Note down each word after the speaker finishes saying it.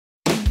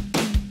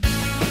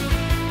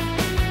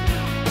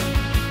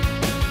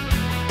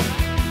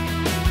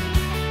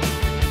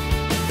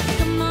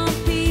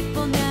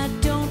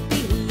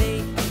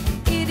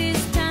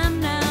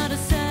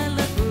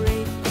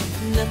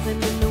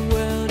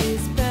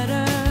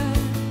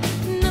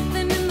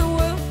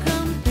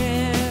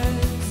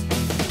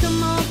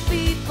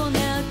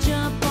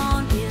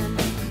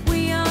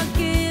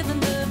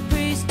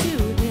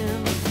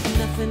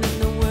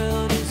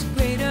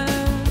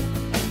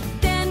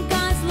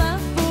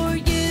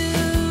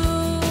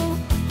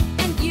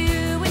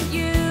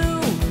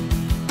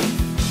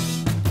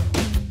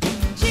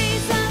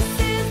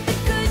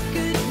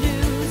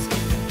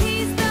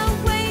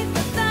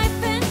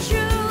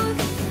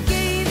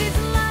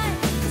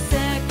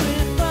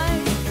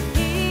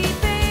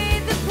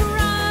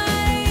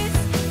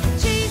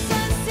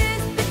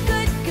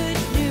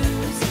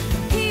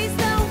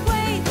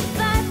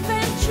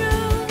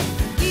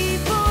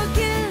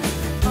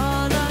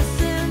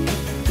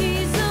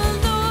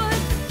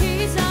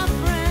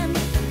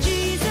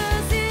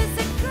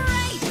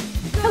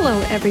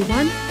Hello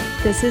everyone,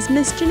 this is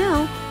Miss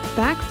Janelle,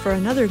 back for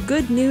another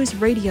Good News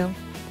Radio.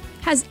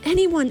 Has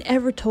anyone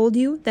ever told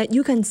you that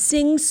you can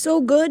sing so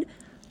good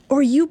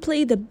or you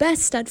play the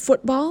best at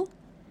football?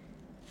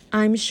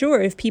 I'm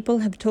sure if people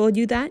have told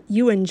you that,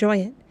 you enjoy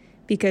it,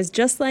 because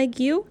just like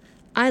you,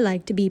 I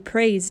like to be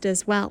praised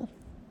as well.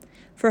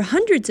 For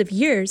hundreds of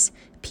years,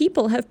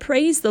 people have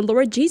praised the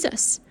Lord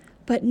Jesus,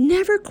 but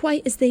never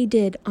quite as they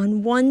did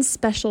on one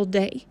special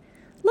day.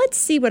 Let's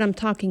see what I'm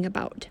talking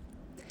about.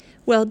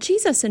 Well,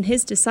 Jesus and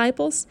his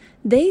disciples,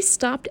 they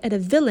stopped at a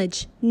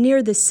village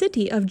near the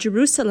city of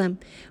Jerusalem,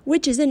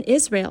 which is in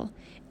Israel.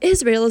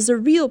 Israel is a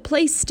real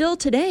place still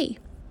today.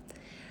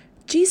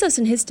 Jesus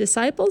and his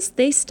disciples,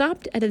 they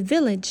stopped at a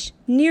village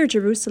near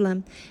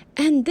Jerusalem,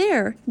 and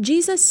there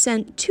Jesus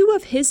sent two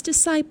of his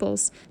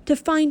disciples to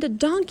find a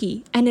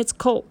donkey and its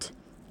colt.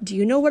 Do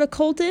you know what a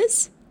colt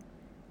is?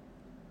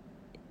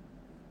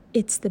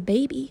 It's the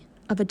baby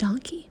of a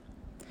donkey.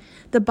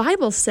 The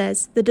Bible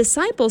says the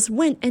disciples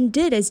went and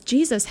did as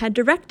Jesus had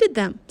directed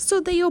them, so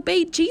they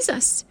obeyed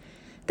Jesus.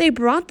 They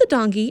brought the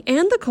donkey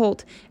and the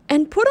colt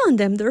and put on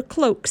them their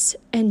cloaks,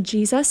 and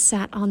Jesus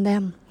sat on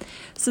them.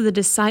 So the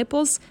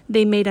disciples,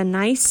 they made a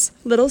nice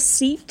little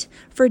seat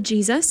for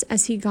Jesus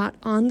as he got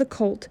on the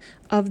colt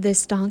of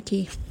this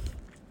donkey.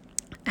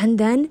 And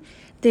then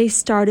they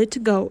started to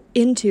go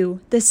into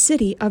the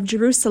city of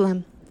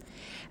Jerusalem.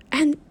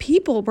 And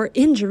people were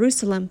in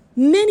Jerusalem,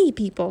 many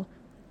people.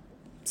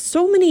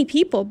 So many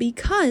people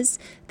because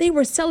they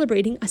were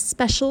celebrating a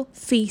special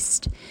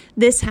feast.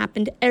 This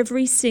happened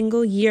every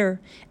single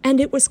year, and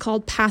it was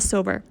called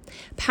Passover.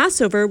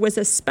 Passover was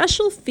a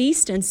special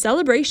feast and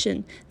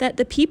celebration that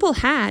the people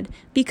had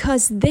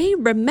because they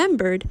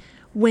remembered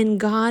when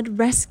God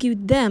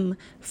rescued them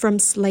from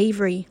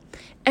slavery.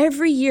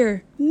 Every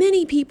year,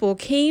 many people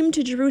came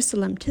to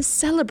Jerusalem to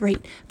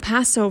celebrate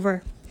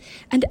Passover.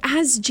 And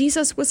as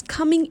Jesus was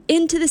coming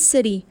into the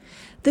city,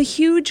 the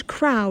huge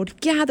crowd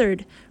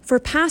gathered for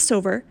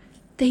Passover.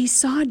 They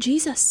saw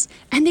Jesus,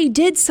 and they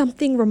did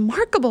something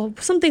remarkable,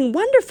 something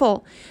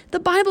wonderful. The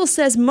Bible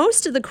says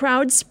most of the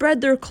crowd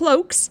spread their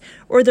cloaks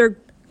or their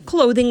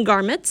clothing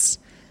garments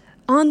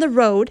on the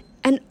road,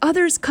 and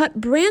others cut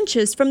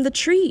branches from the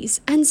trees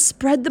and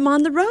spread them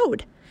on the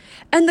road.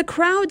 And the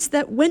crowds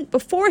that went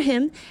before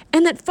him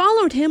and that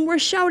followed him were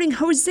shouting,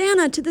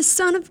 "Hosanna to the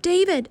Son of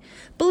David!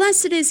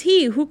 Blessed is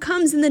he who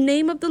comes in the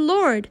name of the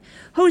Lord!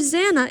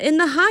 Hosanna in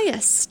the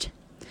highest!"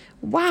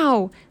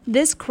 Wow,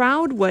 this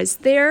crowd was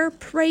there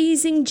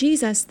praising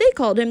Jesus. They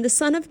called him the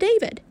Son of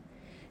David.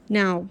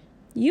 Now,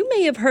 you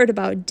may have heard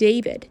about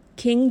David,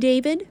 King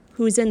David,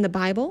 who's in the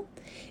Bible.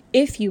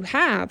 If you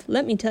have,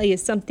 let me tell you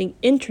something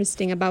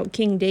interesting about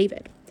King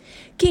David.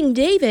 King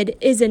David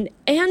is an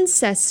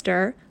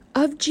ancestor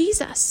of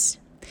Jesus.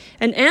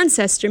 An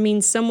ancestor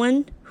means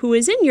someone who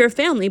is in your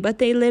family, but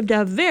they lived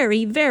a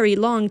very, very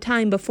long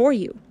time before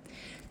you.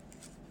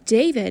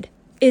 David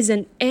is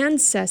an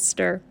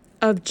ancestor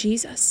of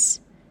Jesus.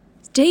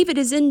 David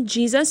is in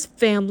Jesus'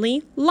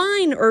 family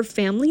line or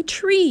family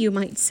tree, you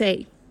might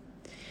say.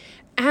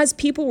 As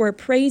people were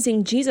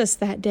praising Jesus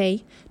that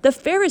day, the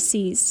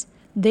Pharisees,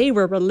 they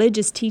were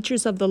religious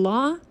teachers of the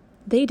law.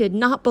 They did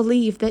not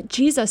believe that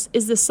Jesus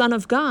is the Son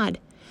of God.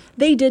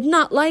 They did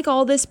not like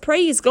all this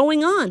praise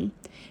going on.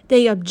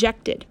 They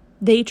objected.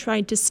 They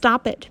tried to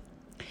stop it.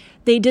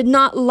 They did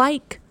not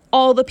like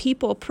all the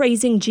people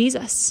praising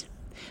Jesus.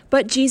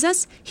 But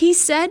Jesus, he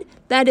said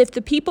that if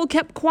the people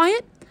kept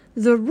quiet,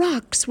 the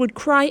rocks would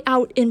cry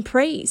out in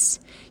praise.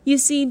 You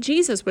see,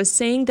 Jesus was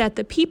saying that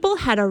the people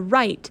had a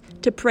right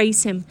to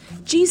praise him.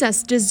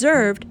 Jesus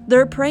deserved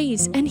their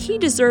praise, and he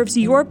deserves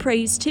your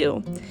praise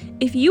too.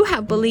 If you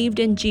have believed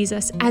in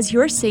Jesus as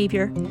your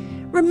Savior,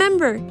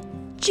 remember,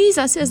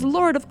 Jesus is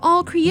Lord of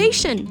all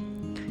creation.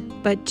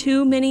 But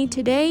too many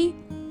today,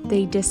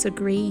 they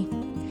disagree.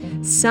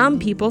 Some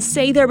people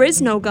say there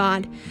is no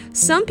God.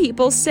 Some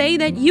people say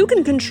that you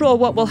can control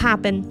what will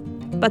happen.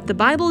 But the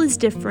Bible is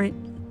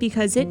different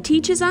because it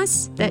teaches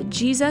us that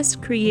Jesus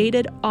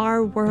created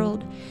our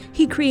world.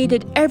 He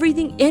created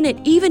everything in it,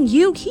 even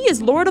you. He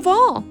is Lord of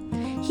all.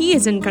 He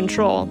is in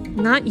control,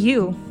 not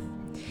you.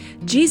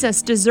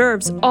 Jesus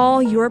deserves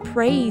all your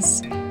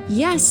praise.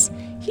 Yes,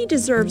 he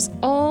deserves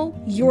all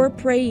your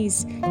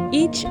praise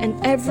each and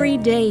every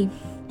day.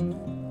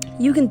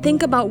 You can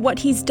think about what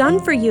he's done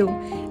for you,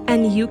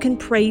 and you can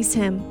praise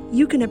him.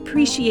 You can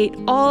appreciate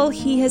all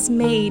he has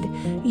made.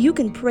 You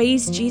can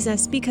praise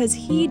Jesus because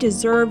he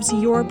deserves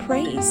your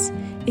praise.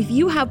 If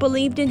you have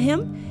believed in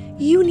him,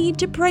 you need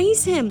to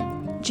praise him.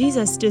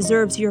 Jesus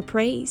deserves your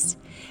praise.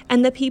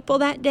 And the people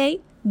that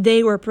day,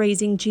 they were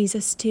praising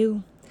Jesus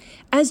too.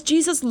 As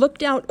Jesus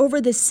looked out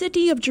over the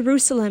city of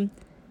Jerusalem,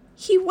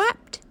 he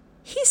wept.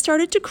 He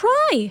started to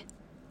cry.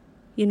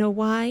 You know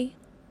why?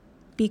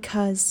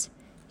 Because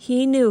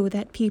he knew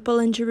that people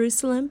in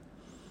Jerusalem,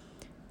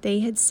 they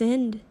had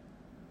sinned.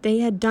 They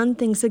had done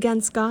things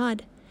against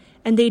God,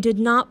 and they did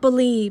not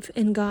believe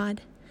in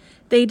God.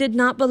 They did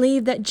not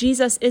believe that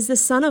Jesus is the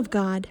Son of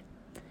God.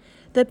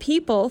 The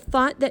people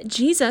thought that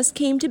Jesus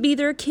came to be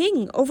their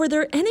king over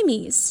their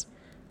enemies.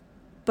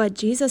 But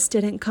Jesus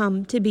didn't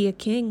come to be a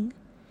king.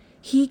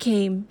 He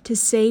came to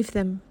save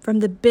them from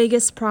the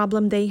biggest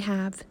problem they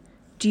have.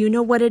 Do you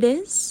know what it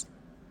is?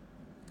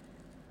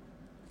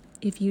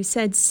 If you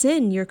said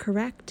sin, you're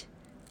correct.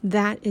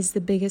 That is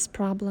the biggest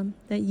problem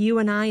that you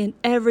and I and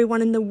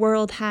everyone in the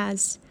world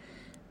has,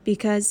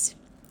 because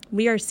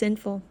we are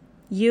sinful.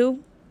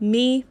 You,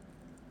 me,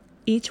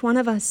 each one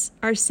of us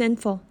are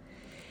sinful.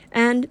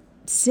 And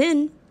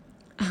sin,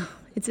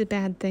 it's a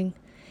bad thing.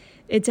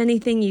 It's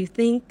anything you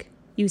think,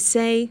 you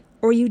say,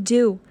 or you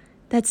do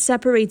that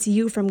separates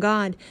you from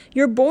God.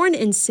 You're born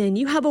in sin.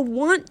 You have a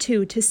want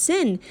to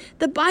sin.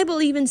 The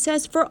Bible even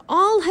says, for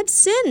all have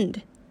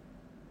sinned.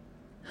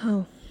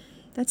 Oh,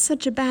 that's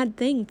such a bad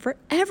thing, for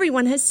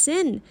everyone has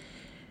sinned.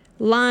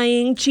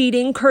 Lying,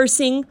 cheating,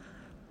 cursing,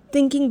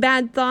 thinking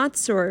bad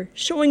thoughts, or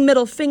showing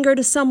middle finger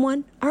to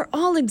someone are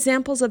all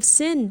examples of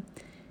sin.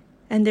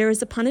 And there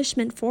is a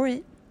punishment for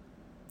it.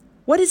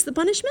 What is the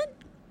punishment?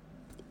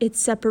 It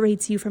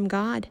separates you from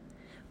God.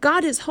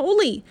 God is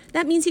holy.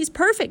 That means He's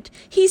perfect.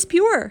 He's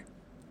pure.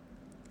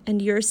 And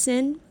your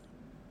sin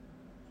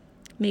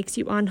makes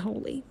you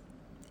unholy.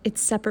 It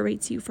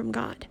separates you from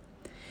God.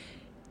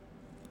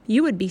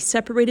 You would be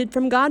separated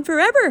from God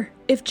forever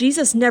if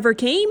Jesus never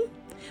came.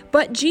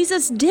 But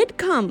Jesus did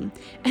come.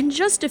 And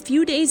just a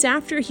few days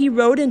after He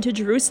rode into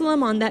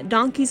Jerusalem on that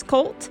donkey's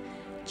colt,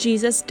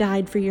 Jesus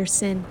died for your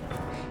sin.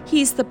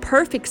 He's the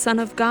perfect Son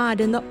of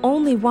God and the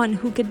only one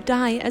who could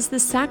die as the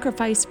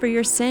sacrifice for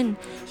your sin.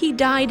 He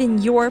died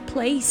in your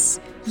place.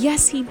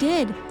 Yes, He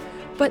did.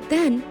 But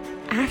then,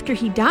 after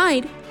He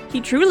died,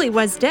 He truly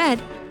was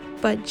dead.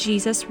 But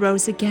Jesus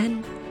rose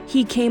again.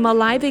 He came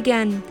alive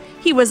again.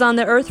 He was on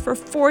the earth for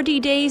 40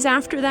 days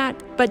after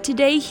that, but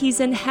today He's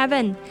in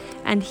heaven.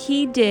 And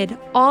He did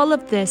all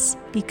of this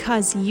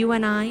because you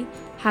and I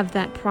have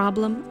that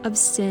problem of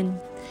sin.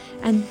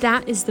 And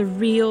that is the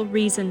real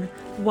reason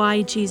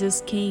why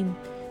Jesus came.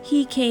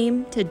 He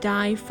came to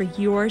die for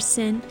your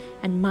sin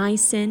and my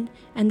sin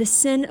and the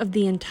sin of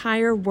the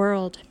entire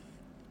world.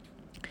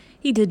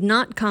 He did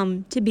not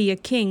come to be a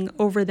king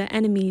over the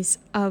enemies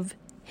of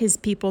His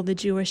people, the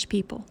Jewish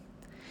people.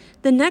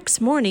 The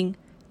next morning,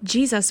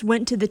 Jesus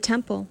went to the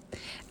temple,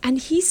 and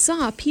He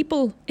saw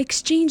people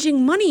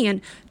exchanging money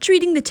and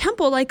treating the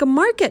temple like a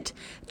market.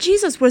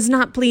 Jesus was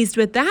not pleased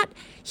with that.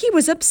 He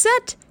was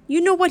upset. You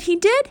know what He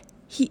did?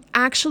 He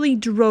actually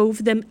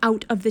drove them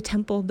out of the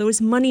temple, those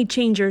money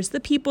changers,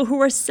 the people who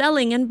were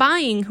selling and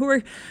buying, who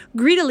were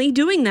greedily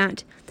doing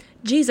that.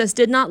 Jesus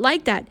did not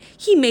like that.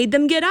 He made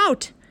them get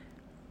out.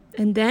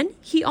 And then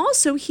He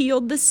also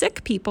healed the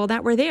sick people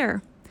that were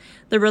there.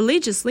 The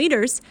religious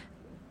leaders,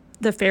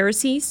 the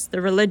Pharisees,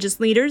 the religious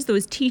leaders,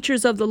 those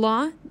teachers of the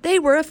law, they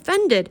were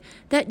offended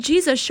that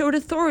Jesus showed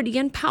authority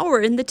and power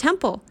in the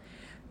temple.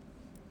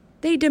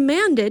 They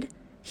demanded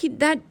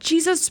that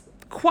Jesus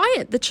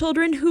quiet the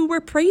children who were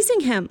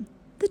praising Him.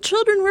 The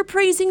children were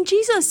praising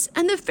Jesus,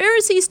 and the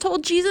Pharisees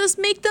told Jesus,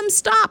 make them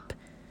stop.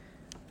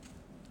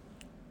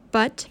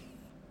 But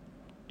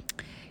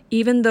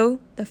even though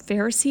the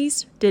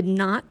Pharisees did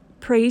not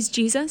praise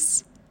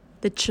Jesus,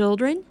 the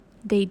children,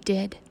 they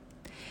did.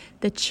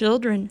 The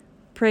children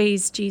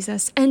praised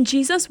Jesus. And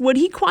Jesus, would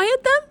He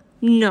quiet them?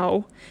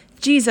 No,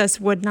 Jesus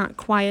would not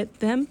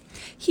quiet them.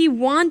 He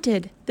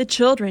wanted the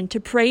children to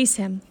praise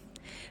Him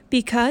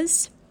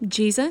because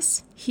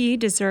Jesus, He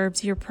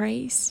deserves your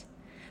praise.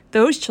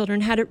 Those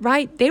children had it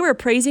right. They were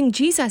praising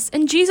Jesus,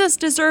 and Jesus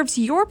deserves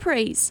your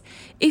praise.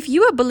 If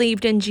you have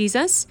believed in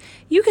Jesus,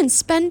 you can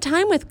spend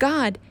time with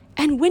God.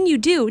 And when you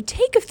do,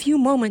 take a few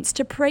moments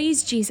to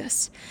praise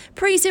Jesus.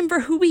 Praise Him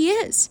for who He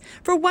is,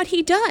 for what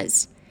He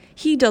does.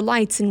 He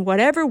delights in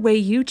whatever way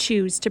you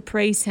choose to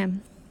praise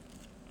Him.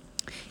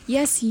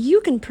 Yes,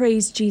 you can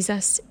praise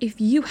Jesus if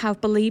you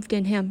have believed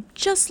in Him,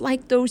 just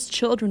like those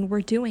children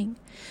were doing.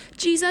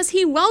 Jesus,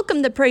 He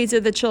welcomed the praise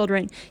of the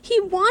children. He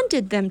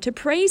wanted them to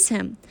praise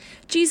Him.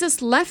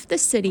 Jesus left the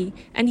city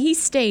and He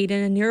stayed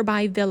in a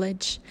nearby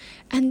village.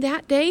 And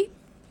that day,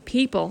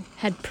 people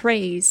had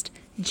praised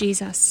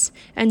Jesus.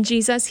 And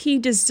Jesus, He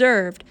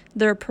deserved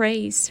their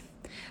praise.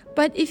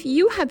 But if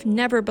you have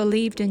never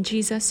believed in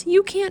Jesus,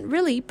 you can't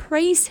really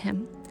praise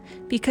Him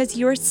because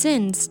your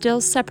sin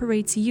still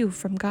separates you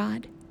from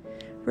God.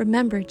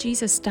 Remember,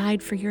 Jesus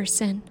died for your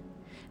sin.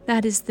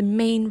 That is the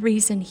main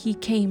reason He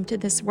came to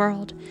this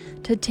world,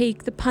 to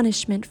take the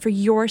punishment for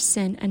your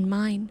sin and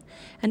mine.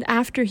 And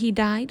after He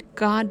died,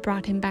 God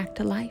brought Him back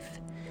to life.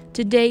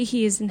 Today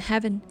He is in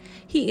heaven.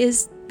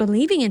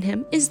 Believing in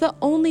Him is the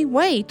only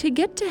way to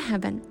get to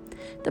heaven.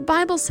 The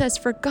Bible says,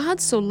 for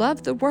God so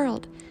loved the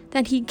world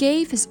that He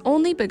gave His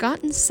only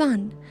begotten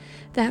Son,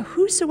 that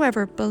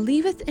whosoever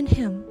believeth in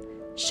Him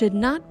should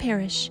not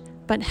perish,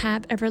 but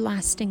have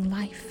everlasting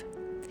life.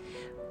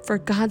 For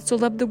God so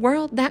loved the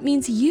world, that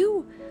means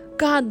you.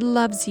 God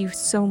loves you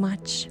so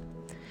much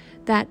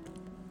that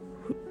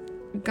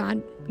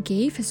God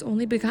gave His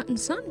only begotten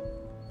Son.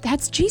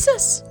 That's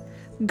Jesus.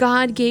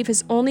 God gave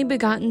His only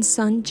begotten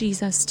Son,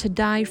 Jesus, to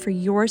die for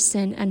your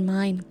sin and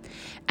mine.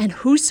 And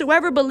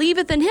whosoever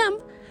believeth in Him,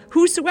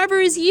 whosoever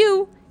is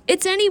you,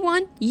 it's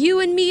anyone, you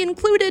and me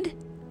included,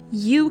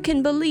 You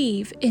can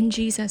believe in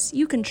Jesus.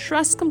 You can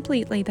trust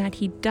completely that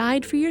he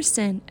died for your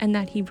sin and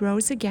that he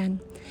rose again.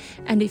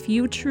 And if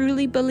you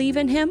truly believe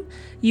in him,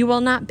 you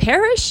will not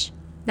perish.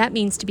 That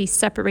means to be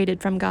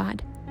separated from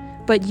God.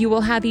 But you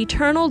will have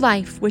eternal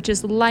life, which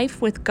is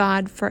life with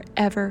God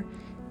forever.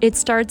 It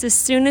starts as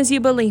soon as you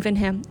believe in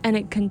him, and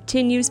it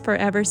continues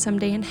forever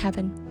someday in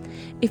heaven.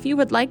 If you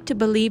would like to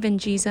believe in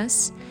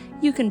Jesus,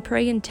 you can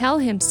pray and tell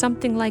him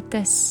something like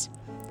this.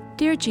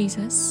 Dear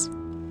Jesus,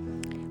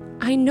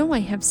 I know I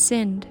have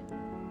sinned,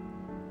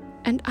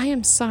 and I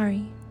am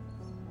sorry.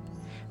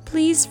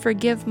 Please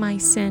forgive my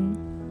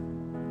sin.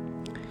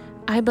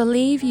 I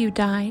believe you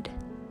died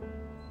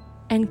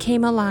and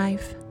came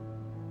alive.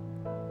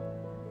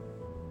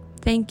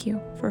 Thank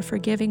you for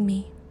forgiving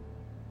me.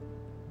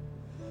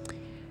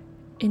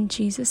 In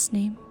Jesus'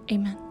 name,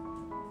 amen.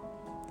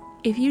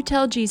 If you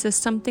tell Jesus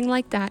something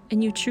like that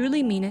and you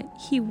truly mean it,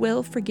 he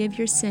will forgive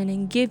your sin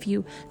and give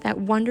you that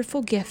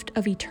wonderful gift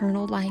of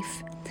eternal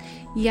life.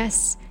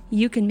 Yes,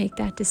 you can make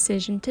that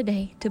decision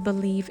today to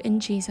believe in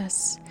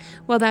Jesus.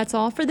 Well, that's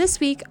all for this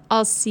week.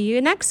 I'll see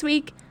you next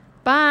week.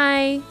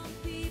 Bye.